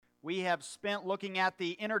We have spent looking at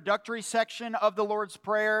the introductory section of the Lord's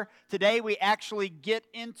Prayer. Today we actually get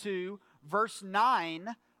into verse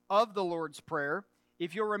 9 of the Lord's Prayer.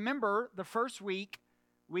 If you'll remember, the first week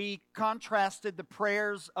we contrasted the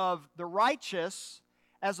prayers of the righteous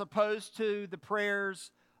as opposed to the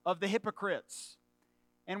prayers of the hypocrites.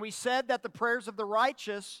 And we said that the prayers of the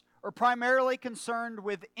righteous are primarily concerned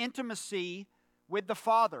with intimacy with the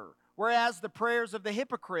Father, whereas the prayers of the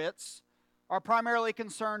hypocrites are primarily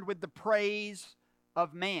concerned with the praise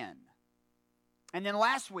of man. And then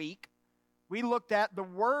last week, we looked at the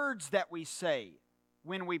words that we say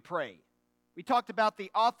when we pray. We talked about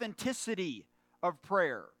the authenticity of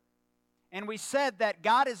prayer. And we said that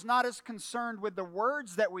God is not as concerned with the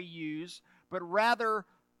words that we use, but rather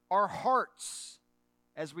our hearts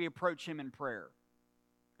as we approach Him in prayer.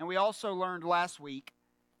 And we also learned last week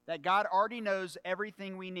that God already knows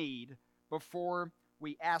everything we need before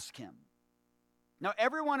we ask Him. Now,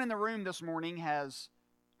 everyone in the room this morning has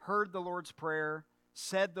heard the Lord's Prayer,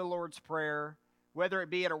 said the Lord's Prayer, whether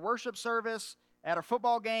it be at a worship service, at a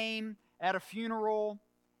football game, at a funeral.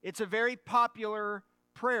 It's a very popular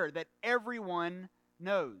prayer that everyone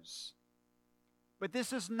knows. But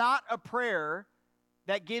this is not a prayer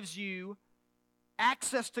that gives you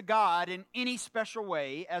access to God in any special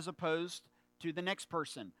way as opposed to the next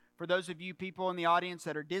person. For those of you people in the audience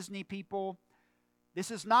that are Disney people, this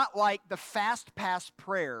is not like the fast pass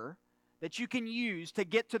prayer that you can use to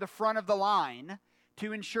get to the front of the line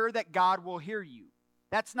to ensure that God will hear you.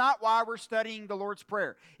 That's not why we're studying the Lord's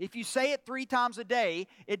Prayer. If you say it 3 times a day,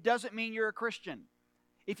 it doesn't mean you're a Christian.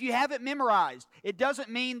 If you have it memorized, it doesn't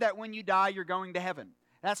mean that when you die you're going to heaven.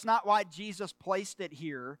 That's not why Jesus placed it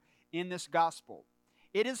here in this gospel.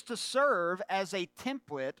 It is to serve as a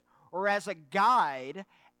template or as a guide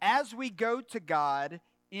as we go to God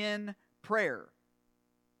in prayer.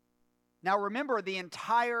 Now remember, the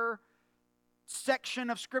entire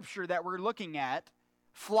section of Scripture that we're looking at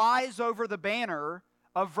flies over the banner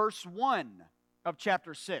of verse 1 of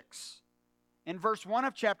chapter 6. And verse 1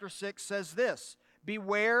 of chapter 6 says this: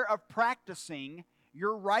 "Beware of practicing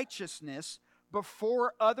your righteousness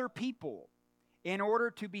before other people in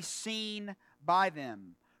order to be seen by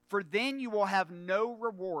them. For then you will have no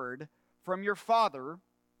reward from your Father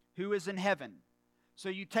who is in heaven." So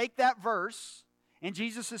you take that verse, and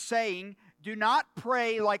Jesus is saying, do not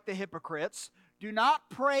pray like the hypocrites. Do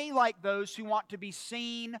not pray like those who want to be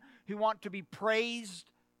seen, who want to be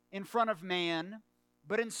praised in front of man,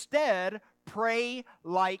 but instead pray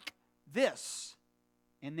like this.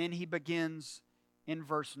 And then he begins in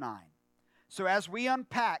verse 9. So as we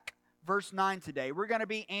unpack verse 9 today, we're going to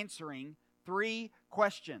be answering 3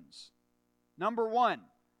 questions. Number 1,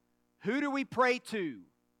 who do we pray to?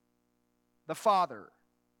 The Father.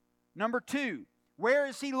 Number 2, where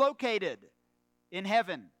is He located? In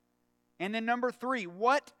heaven. And then number 3,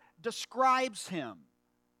 what describes Him?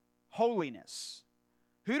 Holiness.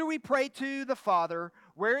 Who do we pray to? The Father.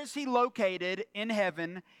 Where is He located? In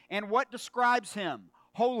heaven. And what describes Him?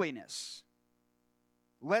 Holiness.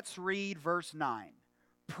 Let's read verse 9.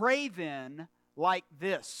 Pray then like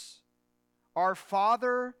this: Our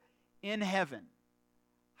Father in heaven,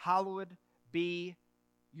 hallowed be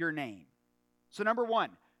your name. So number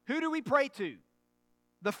 1, who do we pray to?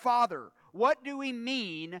 The Father. What do we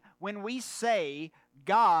mean when we say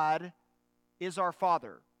God is our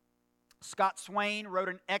Father? Scott Swain wrote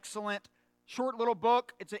an excellent short little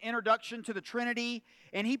book. It's an introduction to the Trinity.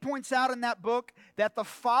 And he points out in that book that the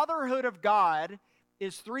fatherhood of God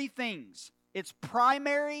is 3 things. It's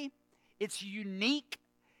primary, it's unique,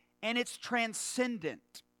 and it's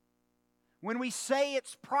transcendent. When we say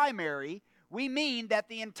it's primary, we mean that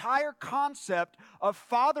the entire concept of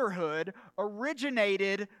fatherhood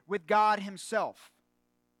originated with God Himself.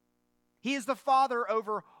 He is the Father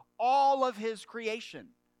over all of His creation.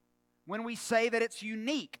 When we say that it's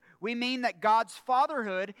unique, we mean that God's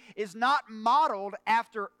fatherhood is not modeled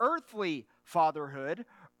after earthly fatherhood.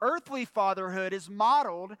 Earthly fatherhood is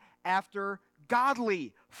modeled after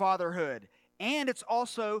godly fatherhood. And it's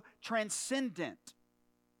also transcendent.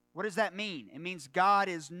 What does that mean? It means God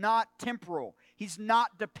is not temporal. He's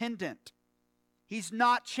not dependent. He's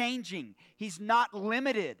not changing. He's not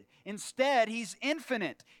limited. Instead, He's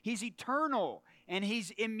infinite. He's eternal. And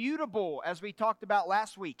He's immutable, as we talked about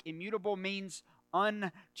last week. Immutable means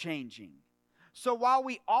unchanging. So while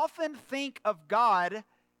we often think of God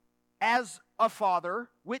as a father,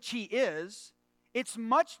 which He is, it's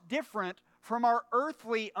much different from our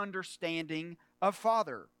earthly understanding of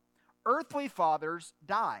father. Earthly fathers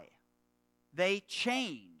die. They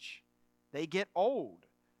change. They get old.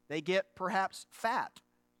 They get perhaps fat.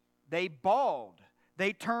 They bald.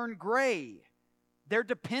 They turn gray. They're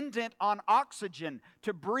dependent on oxygen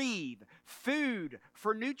to breathe, food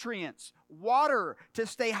for nutrients, water to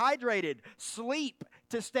stay hydrated, sleep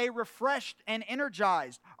to stay refreshed and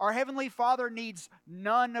energized. Our Heavenly Father needs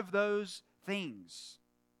none of those things.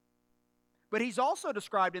 But He's also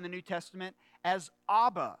described in the New Testament as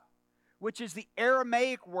Abba, which is the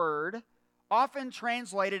Aramaic word often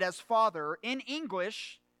translated as father in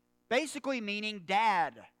English, basically meaning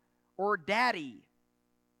dad or daddy.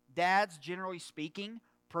 Dads, generally speaking,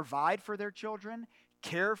 provide for their children,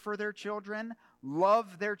 care for their children,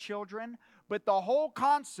 love their children. But the whole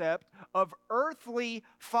concept of earthly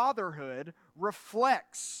fatherhood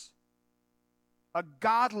reflects a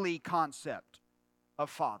godly concept of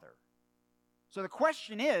father. So the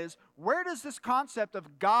question is, where does this concept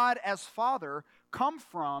of God as Father come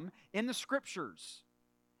from in the Scriptures?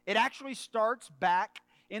 It actually starts back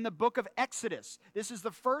in the book of Exodus. This is the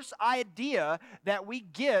first idea that we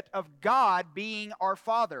get of God being our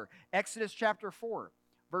Father. Exodus chapter 4,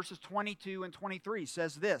 verses 22 and 23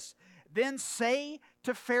 says this, "Then say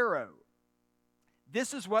to Pharaoh,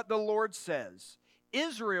 this is what the Lord says,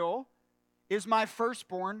 Israel is my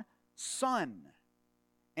firstborn son.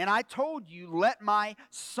 And I told you, let my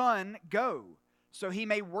son go, so he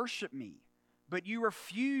may worship me. But you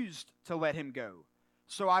refused to let him go.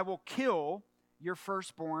 So I will kill your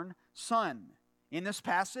firstborn son." In this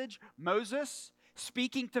passage, Moses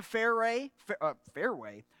speaking to Pharaoh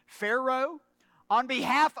on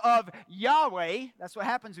behalf of Yahweh. That's what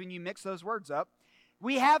happens when you mix those words up.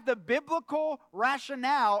 We have the biblical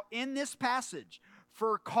rationale in this passage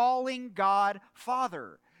for calling God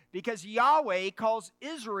Father, because Yahweh calls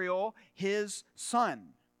Israel His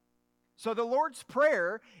son. So the Lord's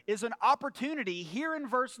Prayer is an opportunity here in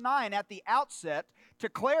verse 9 at the outset to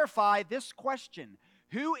clarify this question: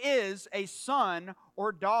 who is a son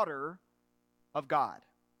or daughter of God?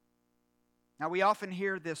 Now, we often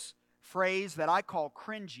hear this phrase that I call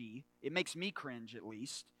cringy. It makes me cringe, at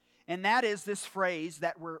least. And that is this phrase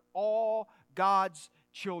that we're all God's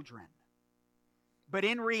children. But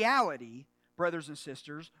in reality, brothers and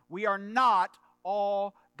sisters, we are not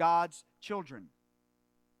all God's children.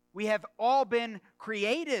 We have all been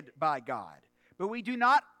created by God, but we do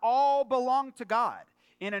not all belong to God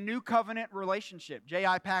in a new covenant relationship.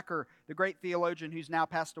 J.I. Packer, the great theologian who's now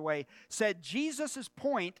passed away, said Jesus'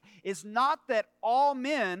 point is not that all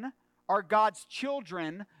men are God's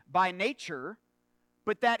children by nature,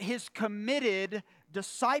 but that His committed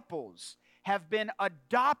disciples have been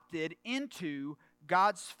adopted into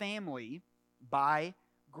God's family by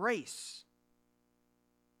grace.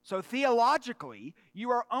 So theologically, you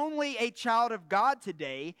are only a child of God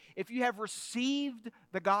today if you have received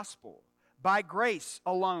the gospel by grace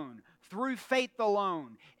alone, through faith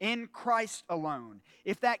alone, in Christ alone.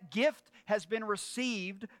 If that gift has been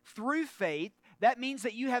received through faith, that means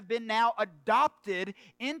that you have been now adopted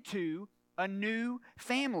into a new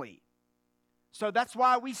family. So that's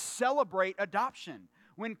why we celebrate adoption.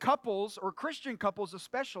 When couples, or Christian couples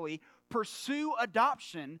especially, pursue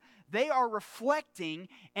adoption, they are reflecting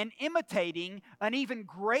and imitating an even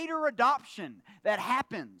greater adoption that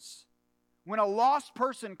happens when a lost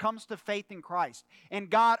person comes to faith in Christ and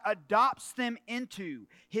God adopts them into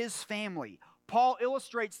His family. Paul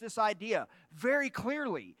illustrates this idea very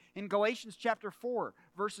clearly in Galatians chapter 4,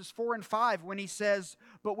 verses 4 and 5, when he says,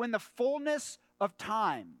 "But when the fullness of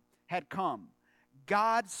time had come,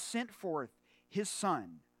 God sent forth His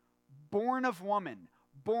Son, born of woman,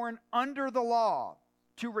 born under the law,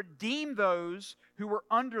 to redeem those who were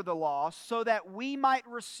under the law, so that we might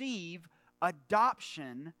receive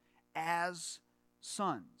adoption as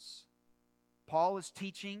sons." Paul is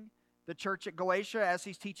teaching the church at Galatia, as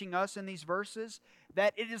he's teaching us in these verses,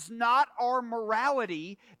 that it is not our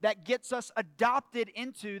morality that gets us adopted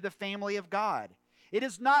into the family of God. It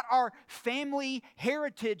is not our family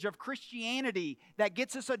heritage of Christianity that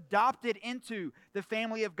gets us adopted into the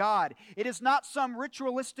family of God. It is not some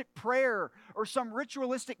ritualistic prayer or some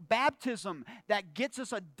ritualistic baptism that gets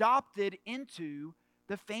us adopted into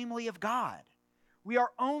the family of God. We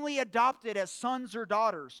are only adopted as sons or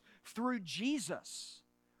daughters through Jesus,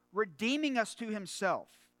 redeeming us to Himself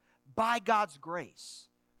by God's grace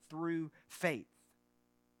through faith.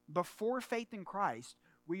 Before faith in Christ,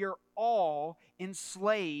 we are all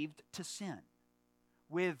enslaved to sin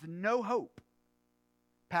with no hope.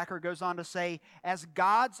 Packer goes on to say, as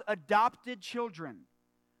God's adopted children,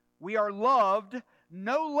 we are loved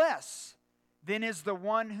no less than is the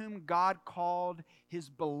one whom God called His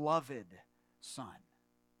beloved Son.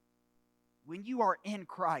 When you are in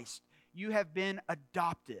Christ, you have been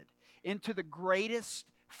adopted into the greatest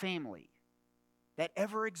family that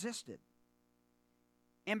ever existed.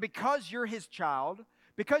 And because you're his child,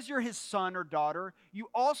 because you're his son or daughter, you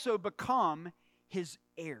also become his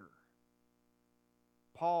heir.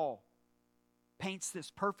 Paul paints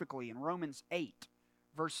this perfectly in Romans 8,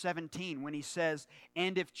 verse 17, when he says,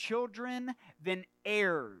 "And if children, then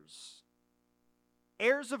heirs,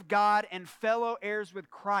 heirs of God and fellow heirs with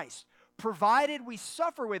Christ, provided we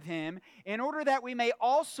suffer with him, in order that we may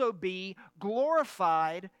also be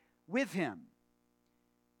glorified with him."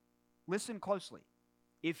 Listen closely.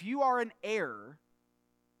 If you are an heir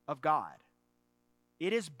of God,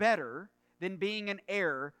 it is better than being an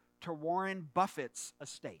heir to Warren Buffett's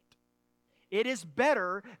estate. It is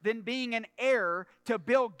better than being an heir to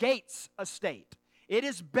Bill Gates' estate. It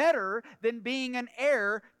is better than being an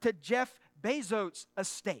heir to Jeff Bezos'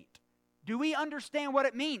 estate. Do we understand what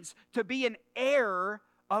it means to be an heir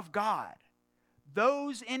of God?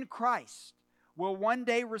 Those in Christ will one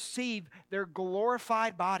day receive their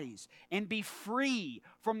glorified bodies and be free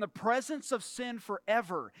from the presence of sin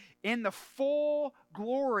forever in the full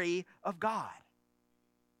glory of God.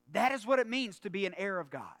 That is what it means to be an heir of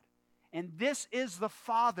God. And this is the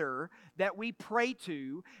Father that we pray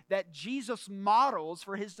to, that Jesus models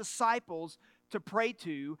for his disciples to pray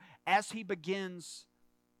to as he begins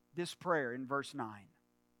this prayer in verse 9.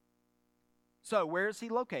 So, where is he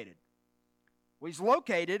located? Well, he's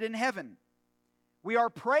located in heaven. We are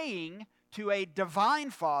praying to a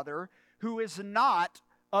divine Father who is not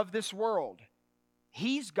of this world.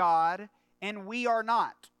 He's God and we are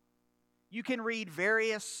not. You can read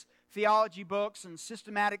various theology books and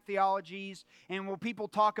systematic theologies, and when people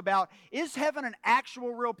talk about, is heaven an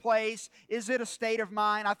actual real place? Is it a state of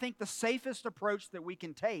mind? I think the safest approach that we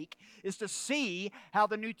can take is to see how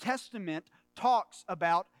the New Testament talks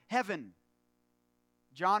about heaven.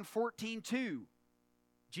 John 14:2,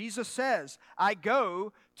 Jesus says, "I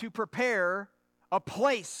go to prepare a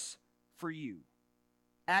place for you."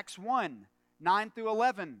 Acts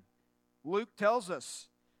 1:9-11, Luke tells us,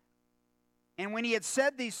 "And when he had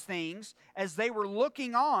said these things, as they were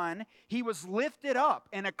looking on, he was lifted up,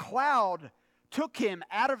 and a cloud took him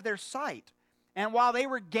out of their sight. And while they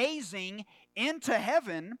were gazing into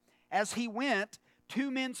heaven as he went,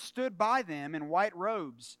 two men stood by them in white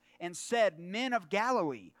robes and said, 'Men of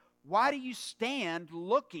Galilee, why do you stand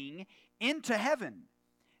looking into heaven?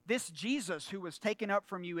 This Jesus who was taken up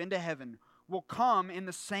from you into heaven will come in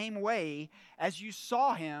the same way as you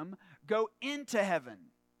saw him go into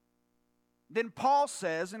heaven.'" Then Paul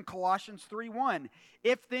says in Colossians 3:1,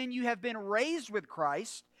 "If then you have been raised with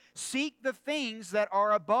Christ, seek the things that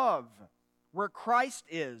are above, where Christ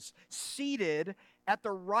is, seated at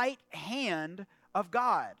the right hand of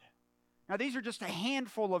God." Now, these are just a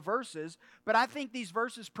handful of verses, but I think these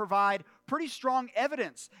verses provide pretty strong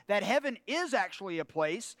evidence that heaven is actually a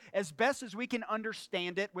place as best as we can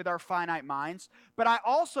understand it with our finite minds. But I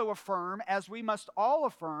also affirm, as we must all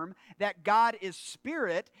affirm, that God is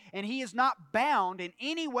spirit and he is not bound in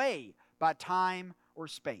any way by time or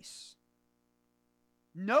space.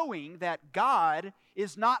 Knowing that God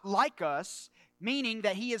is not like us, meaning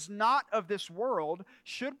that he is not of this world,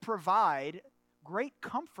 should provide great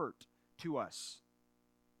comfort to us.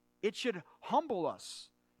 It should humble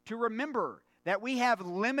us to remember that we have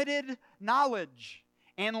limited knowledge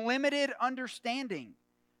and limited understanding.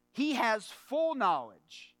 He has full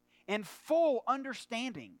knowledge and full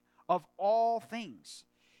understanding of all things.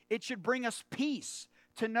 It should bring us peace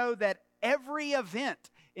to know that every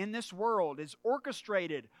event in this world is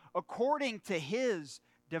orchestrated according to his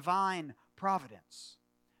divine providence.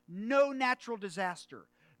 No natural disaster,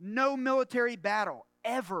 no military battle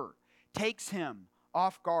ever takes him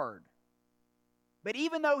off guard. But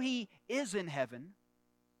even though he is in heaven,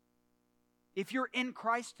 if you're in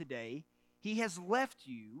Christ today, he has left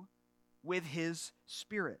you with his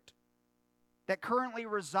Spirit that currently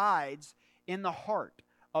resides in the heart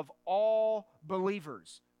of all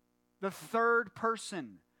believers, the third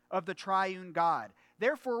person of the triune God.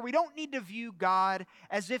 Therefore, we don't need to view God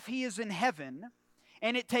as if he is in heaven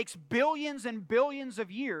and it takes billions and billions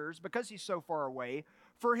of years, because he's so far away,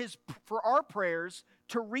 for our prayers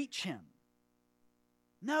to reach him.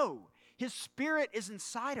 No, his Spirit is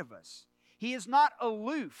inside of us. He is not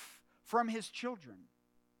aloof from his children.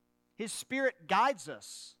 His Spirit guides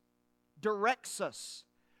us, directs us,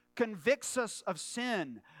 convicts us of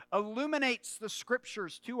sin, illuminates the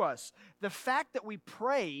Scriptures to us. The fact that we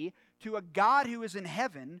pray to a God who is in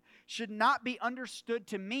heaven should not be understood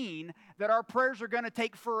to mean that our prayers are going to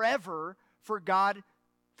take forever for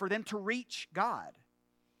them to reach God.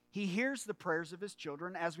 He hears the prayers of his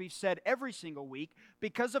children, as we've said every single week,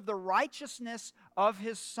 because of the righteousness of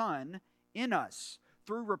his Son in us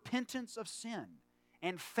through repentance of sin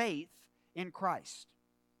and faith in Christ.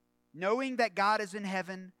 knowing that God is in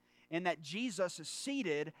heaven and that Jesus is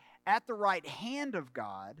seated at the right hand of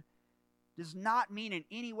God, does not mean in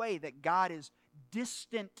any way that God is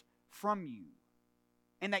distant from you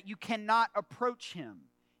and that you cannot approach Him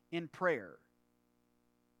in prayer.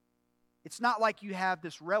 It's not like you have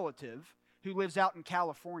this relative who lives out in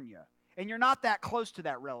California and you're not that close to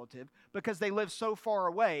that relative because they live so far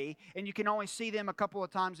away and you can only see them a couple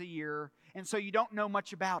of times a year, and so you don't know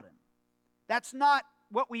much about Him. That's not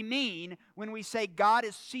what we mean when we say God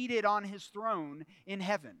is seated on His throne in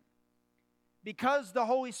heaven. Because the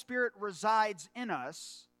Holy Spirit resides in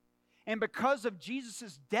us, and because of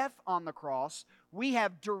Jesus' death on the cross, we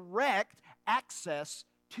have direct access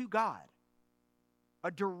to God.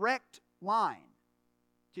 A direct line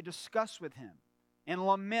to discuss with Him and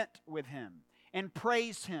lament with Him and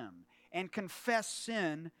praise Him and confess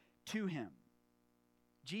sin to Him.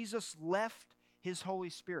 Jesus left His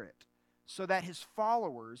Holy Spirit so that His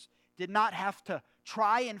followers did not have to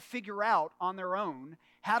try and figure out on their own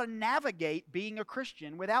how to navigate being a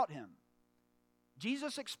Christian without Him.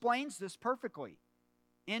 Jesus explains this perfectly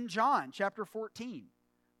in John chapter 14,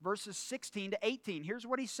 verses 16 to 18. Here's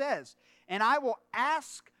what He says, "And I will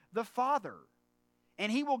ask the Father,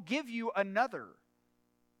 and He will give you another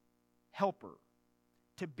helper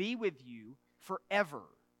to be with you forever,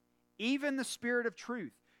 even the Spirit of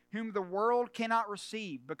truth, whom the world cannot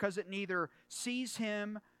receive, because it neither sees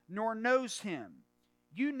Him nor knows Him.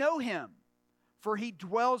 You know Him, for He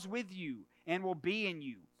dwells with you and will be in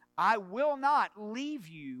you. I will not leave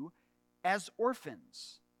you as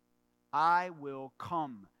orphans. I will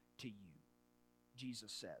come to you,"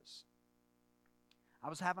 Jesus says. I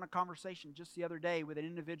was having a conversation just the other day with an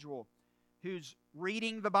individual who's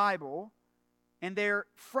reading the Bible, and they're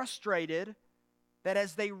frustrated that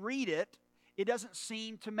as they read it, it doesn't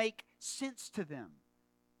seem to make sense to them.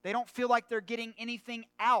 They don't feel like they're getting anything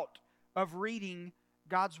out of reading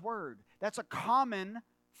God's Word. That's a common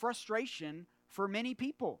frustration for many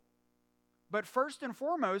people. But first and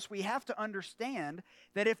foremost, we have to understand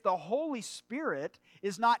that if the Holy Spirit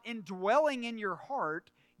is not indwelling in your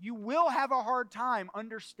heart, you will have a hard time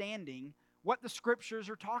understanding what the Scriptures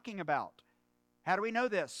are talking about. How do we know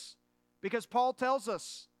this? Because Paul tells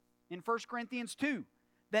us in 1 Corinthians 2,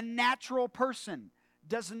 the natural person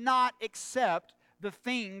does not accept the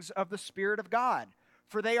things of the Spirit of God,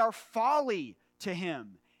 for they are folly to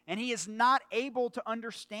him, and he is not able to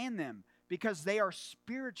understand them because they are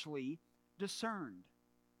spiritually discerned.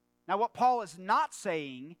 Now, what Paul is not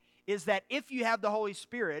saying is that if you have the Holy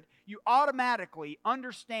Spirit, you automatically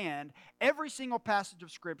understand every single passage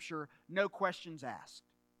of Scripture, no questions asked.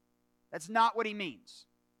 That's not what he means.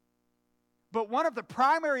 But one of the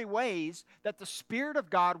primary ways that the Spirit of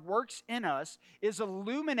God works in us is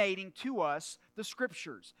illuminating to us the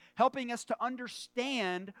Scriptures, helping us to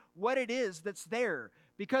understand what it is that's there.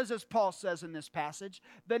 Because as Paul says in this passage,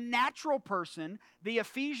 the natural person, the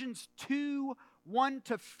Ephesians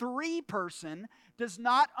 2:1-3 person, does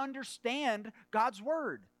not understand God's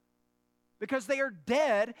Word. Because they are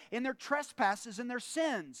dead in their trespasses and their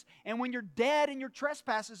sins. And when you're dead in your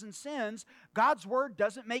trespasses and sins, God's Word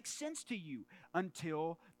doesn't make sense to you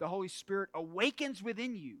until the Holy Spirit awakens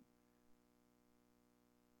within you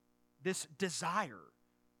this desire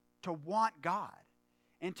to want God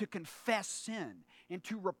and to confess sin and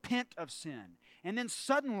to repent of sin. And then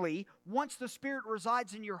suddenly, once the Spirit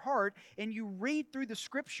resides in your heart and you read through the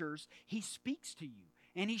Scriptures, He speaks to you.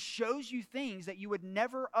 And He shows you things that you would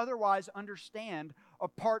never otherwise understand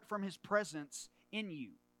apart from His presence in you.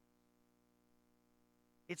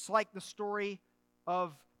 It's like the story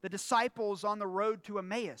of the disciples on the road to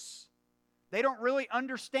Emmaus. They don't really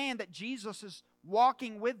understand that Jesus is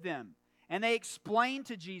walking with them. And they explain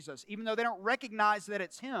to Jesus, even though they don't recognize that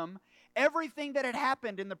it's Him, everything that had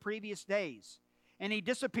happened in the previous days. And He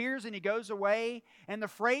disappears and He goes away. And the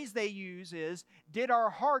phrase they use is, "Did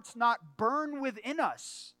our hearts not burn within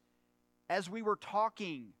us as we were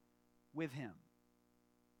talking with Him?"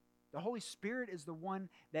 The Holy Spirit is the one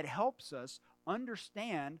that helps us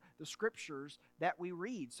understand the Scriptures that we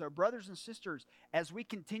read. So brothers and sisters, as we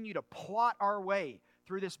continue to plot our way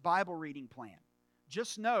through this Bible reading plan,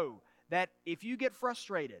 just know that if you get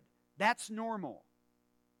frustrated, that's normal.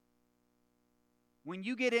 When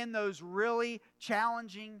you get in those really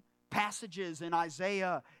challenging passages in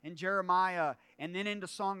Isaiah and Jeremiah and then into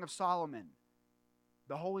Song of Solomon,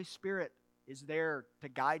 the Holy Spirit is there to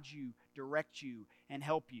guide you, direct you, and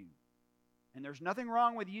help you. And there's nothing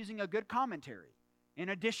wrong with using a good commentary in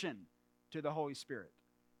addition to the Holy Spirit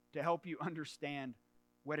to help you understand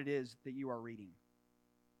what it is that you are reading.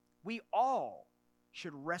 We all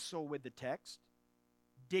should wrestle with the text,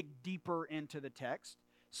 dig deeper into the text,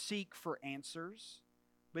 seek for answers,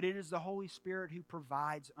 but it is the Holy Spirit who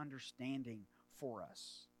provides understanding for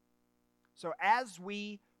us. So as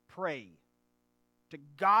we pray to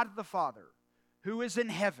God the Father, who is in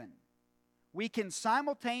heaven, we can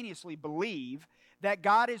simultaneously believe that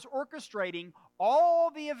God is orchestrating all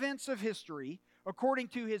the events of history according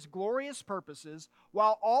to His glorious purposes,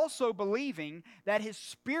 while also believing that His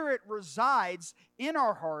Spirit resides in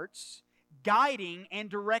our hearts, guiding and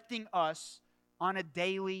directing us on a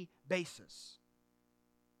daily basis.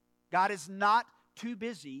 God is not too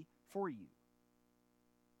busy for you.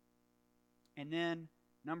 And then,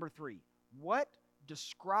 number 3, what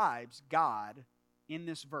describes God in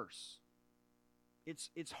this verse?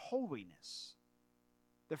 It's holiness.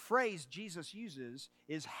 The phrase Jesus uses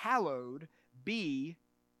is, hallowed be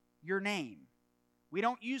your name. We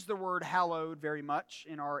don't use the word hallowed very much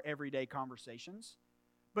in our everyday conversations,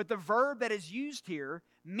 but the verb that is used here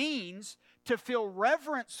means to feel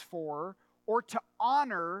reverence for or to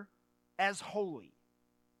honor as holy.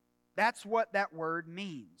 That's what that word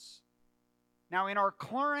means. Now, in our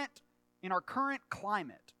current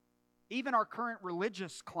climate, even our current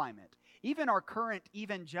religious climate, even our current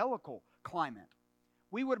evangelical climate,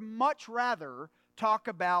 we would much rather talk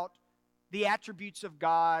about the attributes of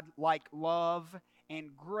God like love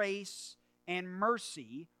and grace and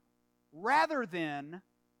mercy rather than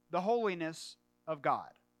the holiness of God.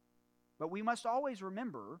 But we must always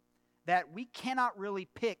remember that we cannot really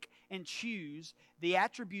pick and choose the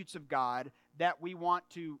attributes of God that we want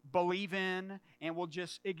to believe in and we'll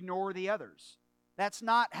just ignore the others. That's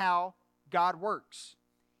not how God works.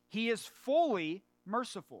 He is fully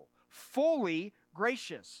merciful, fully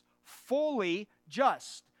gracious, fully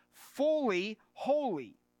just, fully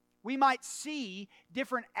holy. We might see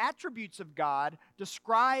different attributes of God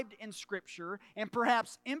described in Scripture and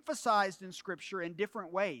perhaps emphasized in Scripture in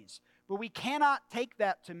different ways. But we cannot take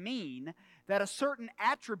that to mean that a certain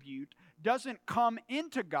attribute doesn't come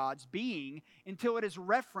into God's being until it is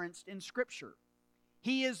referenced in Scripture.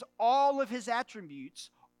 He is all of His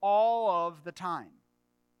attributes all of the time.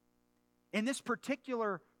 In this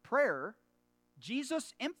particular prayer,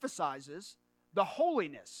 Jesus emphasizes the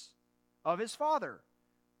holiness of His Father.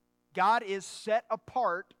 God is set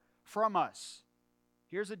apart from us.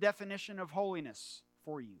 Here's a definition of holiness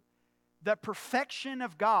for you. The perfection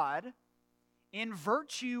of God, in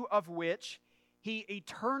virtue of which He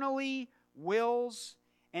eternally wills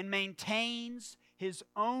and maintains His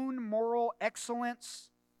own moral excellence,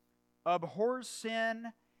 abhors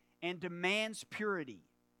sin, and demands purity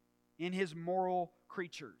in His moral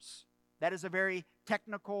creatures. That is a very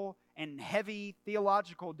technical and heavy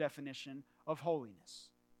theological definition of holiness.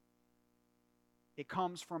 It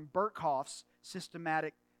comes from Berkhoff's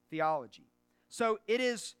systematic theology. So it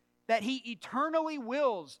is that He eternally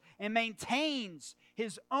wills and maintains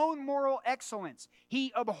His own moral excellence.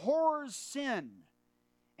 He abhors sin,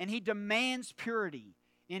 and He demands purity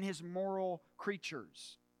in His moral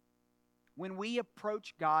creatures. When we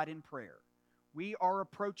approach God in prayer, we are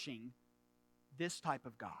approaching this type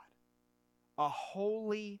of God, a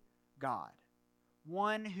holy God,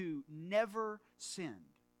 one who never sinned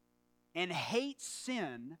and hates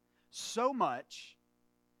sin so much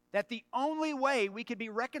that the only way we could be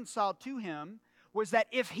reconciled to Him was that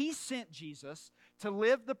if He sent Jesus to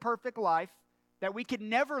live the perfect life that we could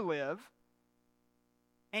never live,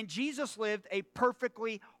 and Jesus lived a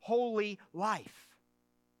perfectly holy life,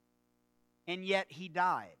 and yet He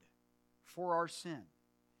died for our sin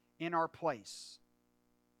in our place,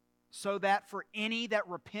 so that for any that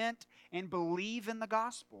repent and believe in the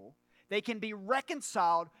gospel, they can be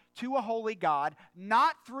reconciled to a holy God,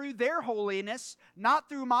 not through their holiness, not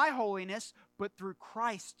through my holiness, but through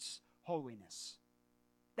Christ's holiness.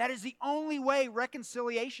 That is the only way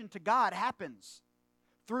reconciliation to God happens.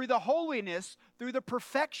 Through the holiness, through the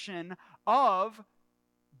perfection of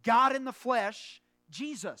God in the flesh,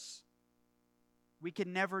 Jesus. We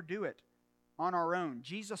can never do it on our own.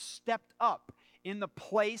 Jesus stepped up in the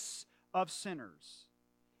place of sinners.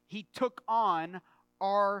 He took on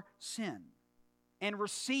our sin and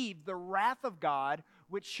received the wrath of God,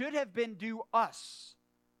 which should have been due us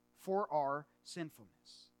for our sinfulness.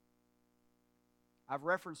 I've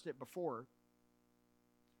referenced it before,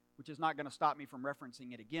 which is not going to stop me from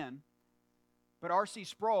referencing it again. But R.C.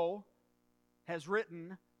 Sproul has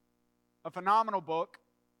written a phenomenal book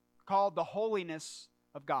called The Holiness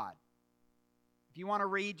of God. If you want to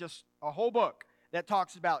read just a whole book that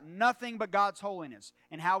talks about nothing but God's holiness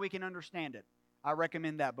and how we can understand it, I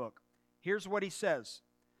recommend that book. Here's what he says.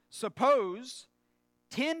 Suppose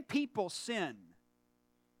 10 people sin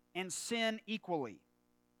and sin equally.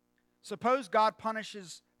 Suppose God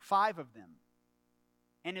punishes 5 of them.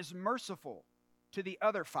 and is merciful to the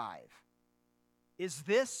other 5. Is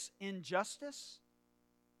this injustice?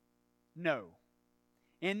 No.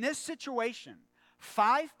 In this situation,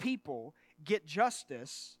 5 people get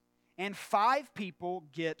justice and 5 people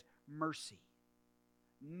get mercy.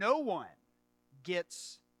 No one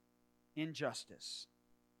gets injustice.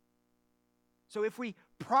 So if we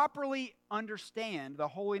properly understand the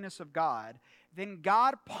holiness of God, then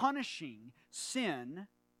God punishing sin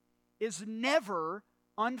is never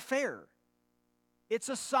unfair. It's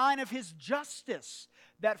a sign of His justice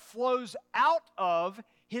that flows out of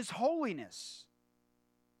His holiness.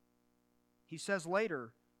 He says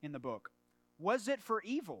later in the book, was it for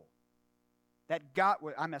evil that God,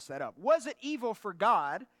 I messed that up. Was it evil for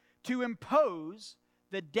God to impose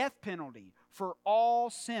the death penalty for all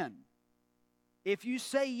sin? If you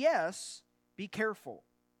say yes, be careful.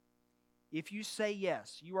 If you say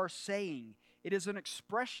yes, you are saying it is an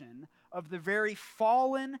expression of the very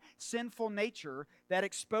fallen, sinful nature that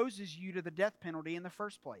exposes you to the death penalty in the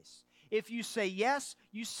first place. If you say yes,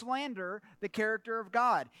 you slander the character of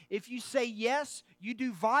God. If you say yes, you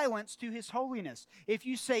do violence to His holiness. If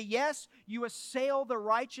you say yes, you assail the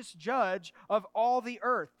righteous judge of all the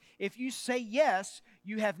earth. If you say yes,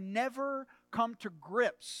 you have never come to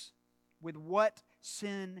grips with what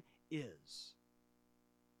sin is.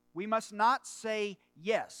 We must not say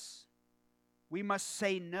yes. We must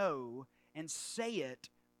say no, and say it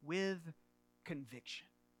with conviction.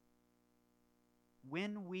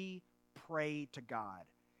 When we pray to God,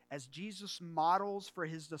 as Jesus models for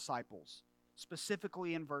His disciples,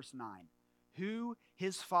 specifically in verse 9, who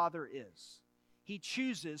His Father is, He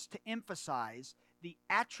chooses to emphasize the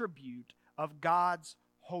attribute of God's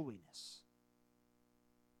holiness.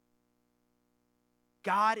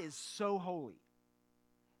 God is so holy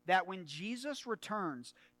that when Jesus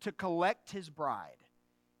returns to collect His bride,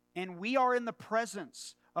 and we are in the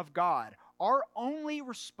presence of God, our only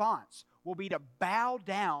response will be to bow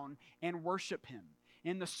down and worship Him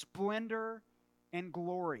in the splendor and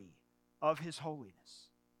glory of His holiness.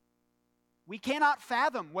 We cannot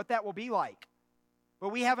fathom what that will be like, but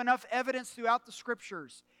we have enough evidence throughout the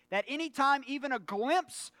Scriptures that anytime even a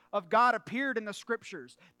glimpse of God appeared in the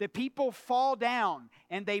Scriptures, the people fall down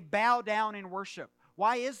and they bow down in worship.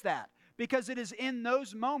 Why is that? Because it is in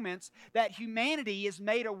those moments that humanity is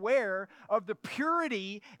made aware of the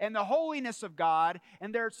purity and the holiness of God,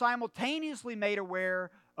 and they're simultaneously made aware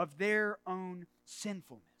of their own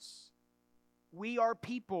sinfulness. We are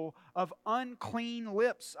people of unclean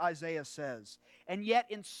lips, Isaiah says. And yet,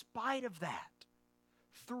 in spite of that,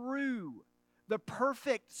 through the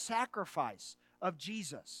perfect sacrifice of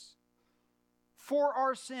Jesus, for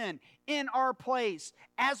our sin, in our place,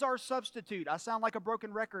 as our substitute. I sound like a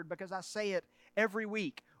broken record because I say it every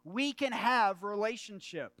week. We can have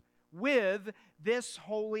relationship with this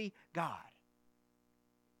holy God.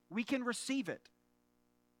 We can receive it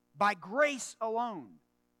by grace alone,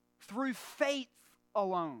 through faith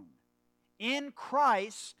alone, in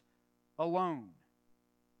Christ alone.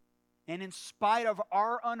 And in spite of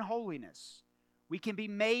our unholiness, we can be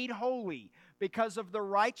made holy because of the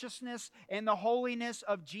righteousness and the holiness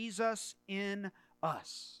of Jesus in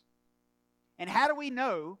us. And how do we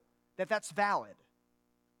know that that's valid?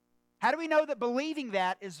 How do we know that believing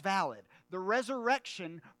that is valid? The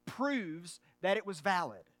resurrection proves that it was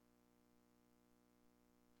valid.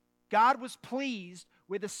 God was pleased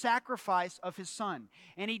with the sacrifice of His Son,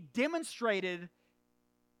 and He demonstrated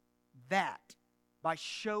that by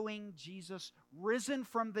showing Jesus risen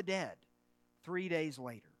from the dead 3 days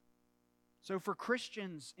later. So for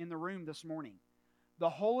Christians in the room this morning, the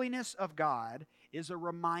holiness of God is a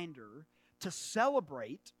reminder to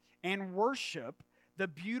celebrate and worship the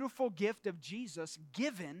beautiful gift of Jesus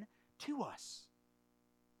given to us,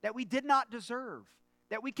 that we did not deserve,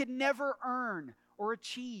 that we could never earn or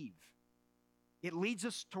achieve. It leads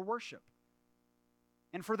us to worship.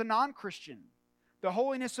 And for the non-Christian, the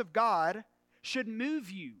holiness of God should move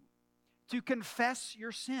you to confess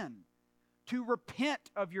your sin, to repent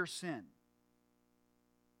of your sin,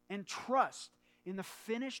 and trust in the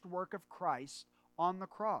finished work of Christ on the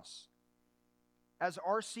cross. As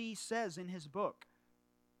R.C. says in his book,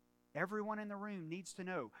 everyone in the room needs to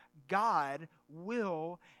know God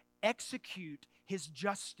will execute His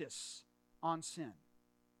justice on sin.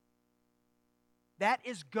 That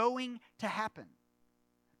is going to happen.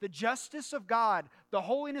 The justice of God, the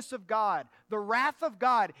holiness of God, the wrath of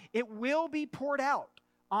God, it will be poured out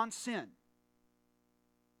on sin.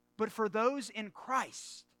 But for those in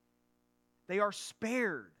Christ, they are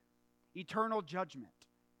spared eternal judgment.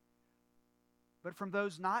 But from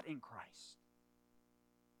those not in Christ,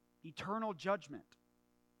 eternal judgment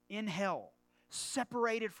in hell,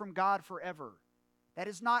 separated from God forever. That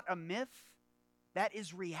is not a myth. That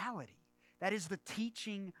is reality. That is the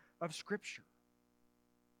teaching of Scripture.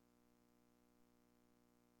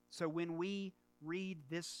 So when we read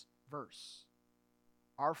this verse,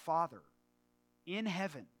 Our Father in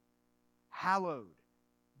heaven, hallowed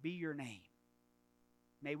be your name.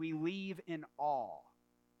 May we leave in awe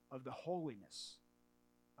of the holiness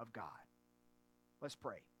of God. Let's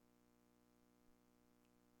pray.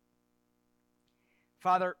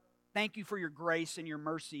 Father, thank you for your grace and your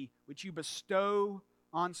mercy, which you bestow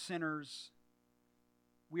on sinners.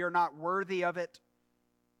 We are not worthy of it,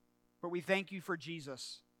 but we thank you for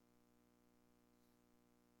Jesus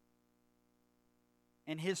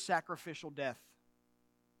and his sacrificial death.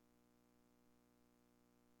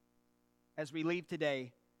 As we leave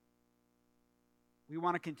today, we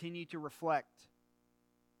want to continue to reflect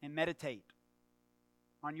and meditate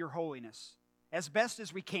on your holiness as best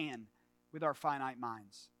as we can with our finite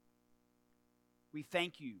minds. We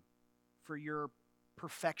thank you for your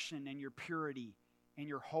perfection and your purity and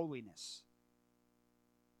your holiness.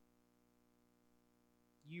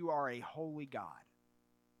 You are a holy God.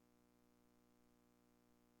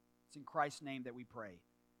 It's in Christ's name that we pray.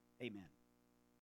 Amen.